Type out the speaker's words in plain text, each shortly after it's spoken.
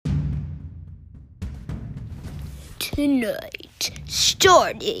Tonight,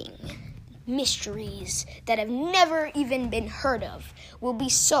 starting, mysteries that have never even been heard of will be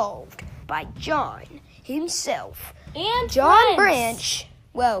solved by John himself. And John friends. Branch,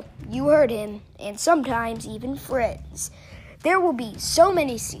 well, you heard him, and sometimes even friends. There will be so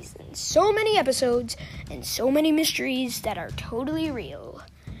many seasons, so many episodes, and so many mysteries that are totally real.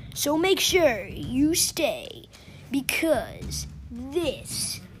 So make sure you stay, because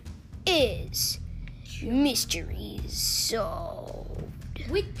this is Mysteries Solved.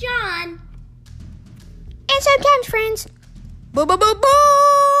 With John. And sometimes friends. Boom.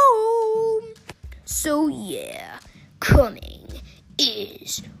 So yeah, coming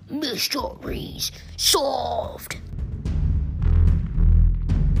is Mysteries Solved.